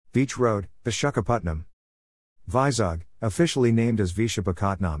Beach Road, Vishakhapatnam. Vizag, officially named as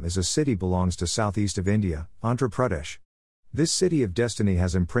Vishakhapatnam, is a city belongs to southeast of India, Andhra Pradesh. This city of destiny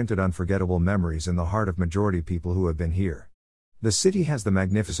has imprinted unforgettable memories in the heart of majority people who have been here. The city has the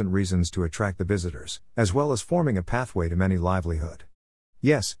magnificent reasons to attract the visitors, as well as forming a pathway to many livelihood.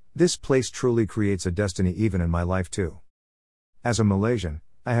 Yes, this place truly creates a destiny even in my life too. As a Malaysian,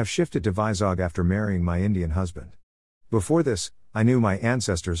 I have shifted to Vizag after marrying my Indian husband. Before this, I knew my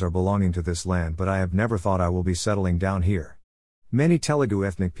ancestors are belonging to this land, but I have never thought I will be settling down here. Many Telugu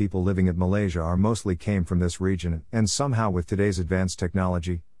ethnic people living in Malaysia are mostly came from this region, and somehow with today's advanced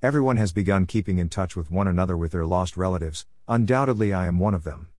technology, everyone has begun keeping in touch with one another with their lost relatives. Undoubtedly I am one of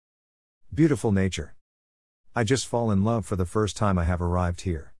them. Beautiful nature. I just fall in love for the first time I have arrived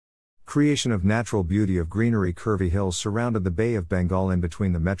here. Creation of natural beauty of greenery, curvy hills surrounded the Bay of Bengal in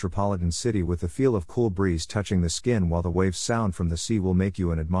between the metropolitan city with the feel of cool breeze touching the skin while the waves sound from the sea will make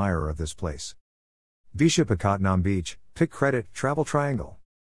you an admirer of this place. Vishakhapatnam Beach, Pick Credit, Travel Triangle.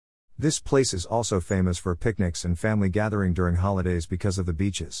 This place is also famous for picnics and family gathering during holidays because of the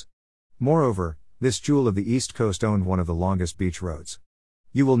beaches. Moreover, this jewel of the East Coast owned one of the longest beach roads.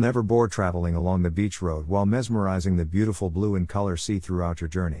 You will never bore traveling along the beach road while mesmerizing the beautiful blue and color sea throughout your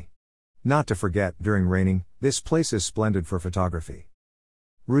journey. Not to forget, during raining, this place is splendid for photography.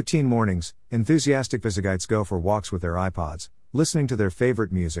 Routine mornings, enthusiastic Vizagites go for walks with their iPods, listening to their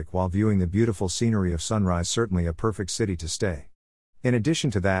favorite music while viewing the beautiful scenery of sunrise. Certainly a perfect city to stay. In addition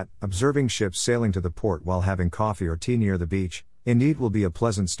to that, observing ships sailing to the port while having coffee or tea near the beach, indeed will be a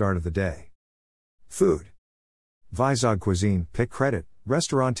pleasant start of the day. Food. Vizag cuisine, Pick Credit,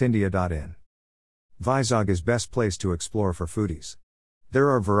 restaurantindia.in. Vizag is best place to explore for foodies. There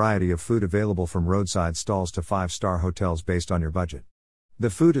are a variety of food available from roadside stalls to 5-star hotels based on your budget. The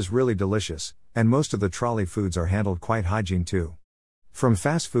food is really delicious, and most of the trolley foods are handled quite hygiene too. From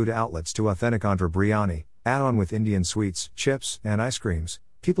fast food outlets to authentic Andhra biryani, add-on with Indian sweets, chips, and ice creams,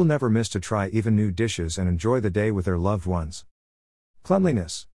 people never miss to try even new dishes and enjoy the day with their loved ones.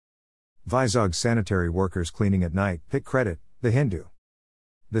 Cleanliness. Vizag sanitary workers cleaning at night, Pick Credit, The Hindu.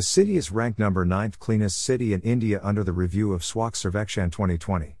 The city is ranked number 9th cleanest city in India under the review of Swachh Sarvekshan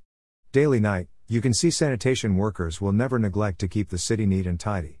 2020. Daily night, you can see sanitation workers will never neglect to keep the city neat and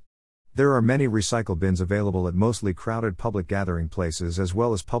tidy. There are many recycle bins available at mostly crowded public gathering places, as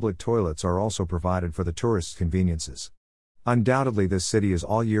well as public toilets are also provided for the tourists' conveniences. Undoubtedly this city is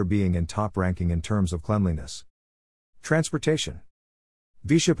all year being in top ranking in terms of cleanliness. Transportation.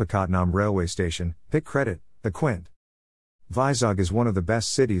 Vishakhapatnam Railway Station, Pick Credit, The Quint. Vizag is one of the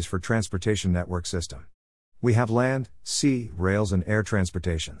best cities for transportation network system. We have land, sea, rails and air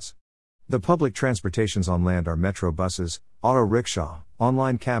transportations. The public transportations on land are metro buses, auto rickshaw,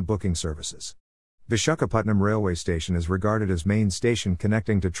 online cab booking services. Vishakhapatnam Railway Station is regarded as main station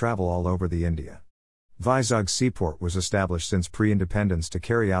connecting to travel all over the India. Vizag Seaport was established since pre-independence to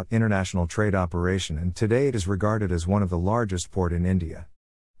carry out international trade operation, and today it is regarded as one of the largest port in India.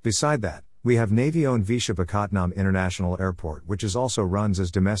 Beside that, we have Navy-owned Vishakhapatnam International Airport, which is also runs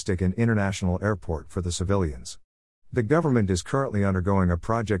as domestic and international airport for the civilians. The government is currently undergoing a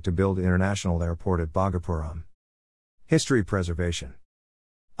project to build international airport at Bhogapuram. History preservation.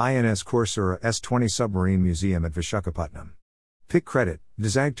 INS Kursura S-20 Submarine Museum at Vishakhapatnam. Pick Credit,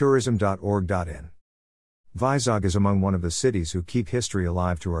 vizagtourism.org.in. Vizag is among one of the cities who keep history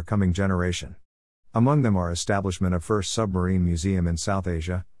alive to our coming generation. Among them are establishment of first submarine museum in South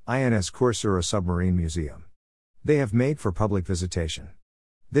Asia, INS Kursura Submarine Museum. They have made for public visitation.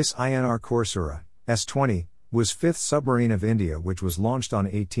 This INR Kursura, S-20, was 5th submarine of India, which was launched on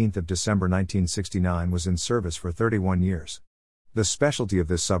 18 December 1969, was in service for 31 years. The specialty of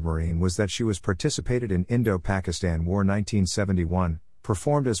this submarine was that she was participated in Indo-Pakistan War 1971,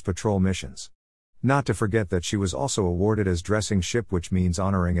 performed as patrol missions. Not to forget that she was also awarded as dressing ship, which means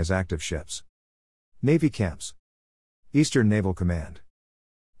honoring as active ships. Navy camps. Eastern Naval Command.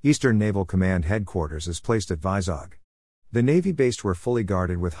 Eastern Naval Command headquarters is placed at Vizag. The Navy based were fully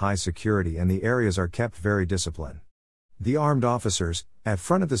guarded with high security, and the areas are kept very disciplined. The armed officers, at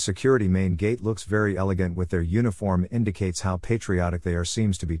front of the security main gate, looks very elegant with their uniform, indicates how patriotic they are,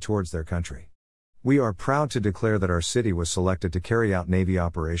 seems to be towards their country. We are proud to declare that our city was selected to carry out Navy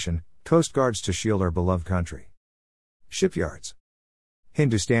operation, Coast Guards to shield our beloved country. Shipyards.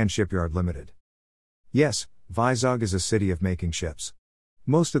 Hindustan Shipyard Limited. Yes, Vizag is a city of making ships.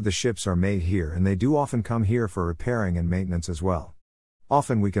 Most of the ships are made here, and they do often come here for repairing and maintenance as well.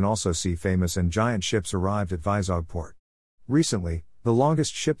 Often we can also see famous and giant ships arrived at Vizag port. Recently, the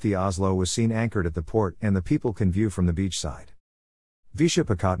longest ship, the Oslo, was seen anchored at the port, and the people can view from the beach side.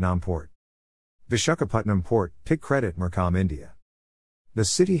 Vishakhapatnam Port. Vishakhapatnam Port, Pick Credit, Markham, India. The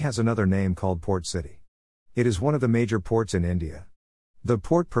city has another name called Port City. It is one of the major ports in India. The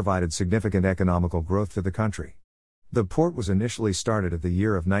port provided significant economical growth to the country. The port was initially started at the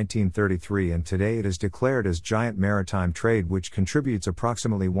year of 1933 and today it is declared as giant maritime trade which contributes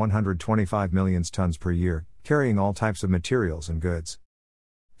approximately 125 million tons per year, carrying all types of materials and goods.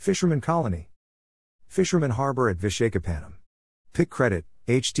 Fisherman Colony. Fisherman Harbor at Vishakhapatnam. Pick credit,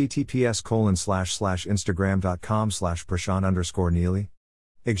 https://instagram.com/prashant_neely.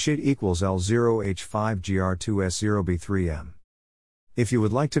 Igshit equals L0H5GR2S0B3M. If you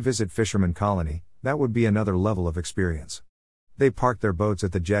would like to visit Fisherman Colony, that would be another level of experience. They park their boats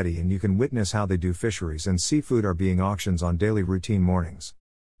at the jetty and you can witness how they do fisheries and seafood are being auctions on daily routine mornings.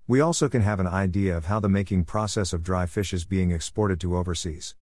 We also can have an idea of how the making process of dry fish is being exported to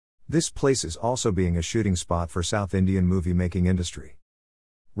overseas. This place is also being a shooting spot for South Indian movie making industry.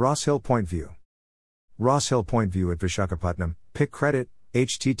 Ross Hill Point View. Ross Hill Point View at Vishakhapatnam, pick credit,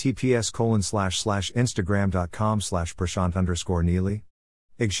 https://instagram.com/prashant_neely.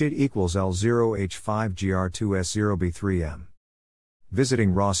 Igshit equals L0H5GR2S0B3M.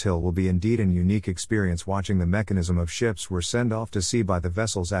 Visiting Ross Hill will be indeed an unique experience watching the mechanism of ships were sent off to sea by the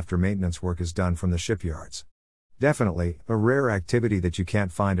vessels after maintenance work is done from the shipyards. Definitely, a rare activity that you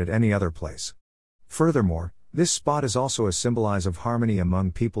can't find at any other place. Furthermore, this spot is also a symbol of harmony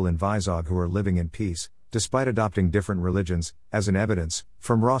among people in Vizag who are living in peace, despite adopting different religions, as an evidence,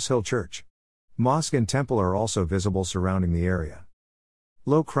 from Ross Hill Church. Mosque and temple are also visible surrounding the area.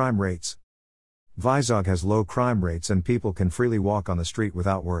 Low crime rates. Vizag has low crime rates and people can freely walk on the street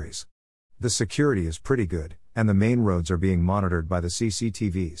without worries. The security is pretty good, and the main roads are being monitored by the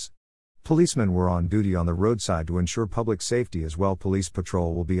CCTVs. Policemen were on duty on the roadside to ensure public safety as well. Police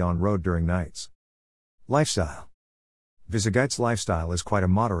patrol will be on road during nights. Lifestyle. Visagites' lifestyle is quite a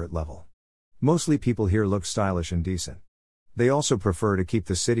moderate level. Mostly people here look stylish and decent. They also prefer to keep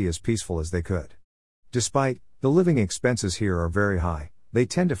the city as peaceful as they could. Despite the living expenses here are very high, they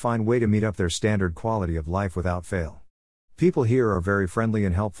tend to find way to meet up their standard quality of life without fail. People here are very friendly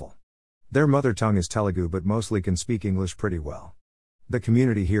and helpful. Their mother tongue is Telugu but mostly can speak English pretty well. The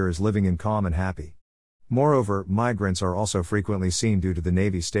community here is living in calm and happy. Moreover, migrants are also frequently seen due to the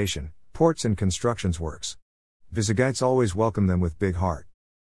Navy station, ports and constructions works. Visagites always welcome them with big heart.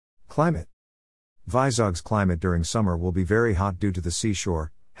 Climate. Vizag's climate during summer will be very hot due to the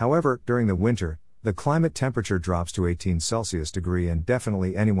seashore, however, during the winter, the climate temperature drops to 18 Celsius degree and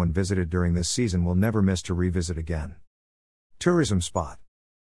definitely anyone visited during this season will never miss to revisit again. Tourism spot.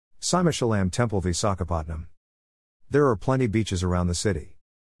 Simashalam Temple Visakhapatnam. There are plenty beaches around the city.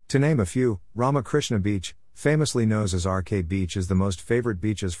 To name a few, Ramakrishna Beach, famously known as RK Beach, is the most favorite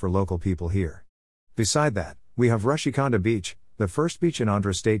beaches for local people here. Beside that, we have Rushikonda Beach, the first beach in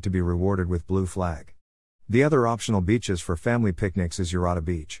Andhra State to be rewarded with blue flag. The other optional beaches for family picnics is Yurada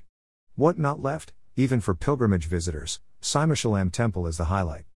Beach. What not left, even for pilgrimage visitors, Simashalam Temple is the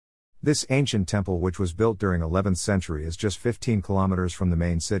highlight. This ancient temple, which was built during 11th century, is just 15 kilometers from the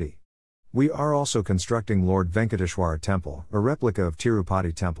main city. We are also constructing Lord Venkateshwara Temple, a replica of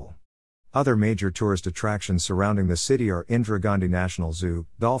Tirupati Temple. Other major tourist attractions surrounding the city are Indira Gandhi National Zoo,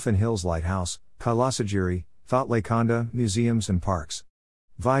 Dolphin Hills Lighthouse, Kailasagiri, Thatlakonda, museums and parks.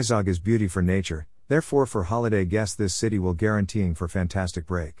 Vizag is beauty for nature, therefore for holiday guests this city will guaranteeing for fantastic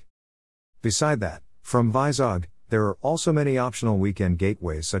break. Beside that, from Vizag, there are also many optional weekend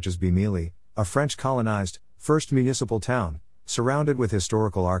gateways such as Bimili, a French colonized, first municipal town, surrounded with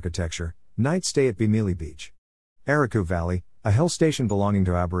historical architecture, night stay at Bimili Beach. Araku Valley, a hill station belonging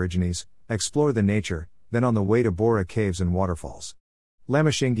to Aborigines, explore the nature, then on the way to Bora Caves and waterfalls.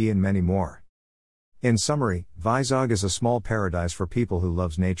 Lamashingi and many more. In summary, Vizag is a small paradise for people who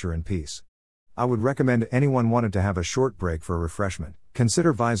loves nature and peace. I would recommend anyone wanted to have a short break for refreshment,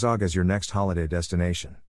 consider Vizag as your next holiday destination.